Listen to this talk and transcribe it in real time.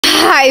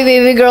Alright,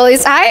 baby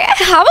girlies, I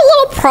have a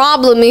little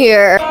problem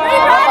here.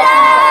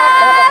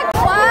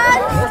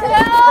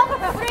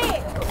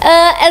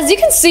 As you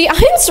can see,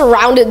 I'm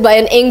surrounded by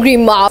an angry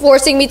mob,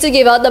 forcing me to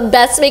give out the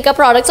best makeup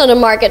products on the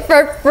market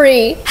for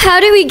free. How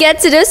do we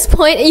get to this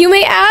point, you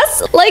may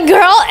ask? Like,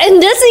 girl, in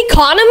this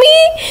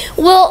economy?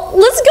 Well,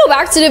 let's go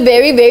back to the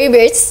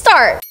very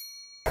start.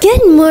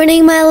 Good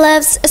morning, my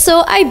loves.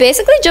 So I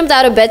basically jumped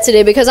out of bed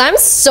today because I'm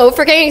so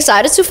freaking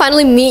excited to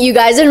finally meet you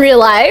guys in real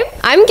life.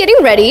 I'm getting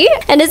ready,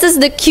 and this is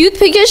the cute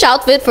pinkish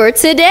outfit for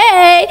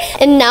today.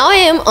 And now I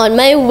am on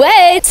my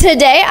way.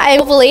 Today, I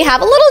hopefully have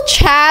a little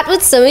chat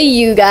with some of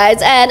you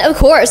guys. And of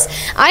course,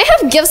 I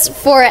have gifts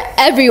for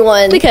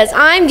everyone because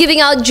I'm giving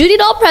out Judy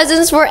doll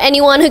presents for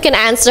anyone who can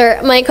answer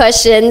my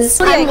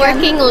questions. I'm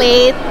working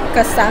late.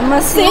 Cause I'm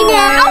a singer. Oh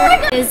my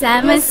God. Cause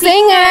I'm a singer.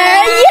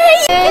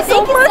 Yay! Thank you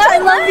so much. I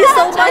love you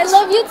so much. I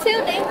love you too.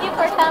 Thank you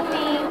for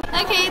coming.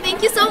 Okay,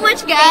 thank you so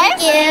much, guys.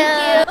 Thank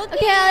you.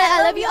 Okay,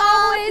 I love you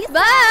always.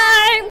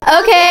 Bye.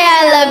 Okay,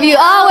 I love you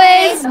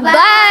always.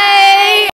 Bye.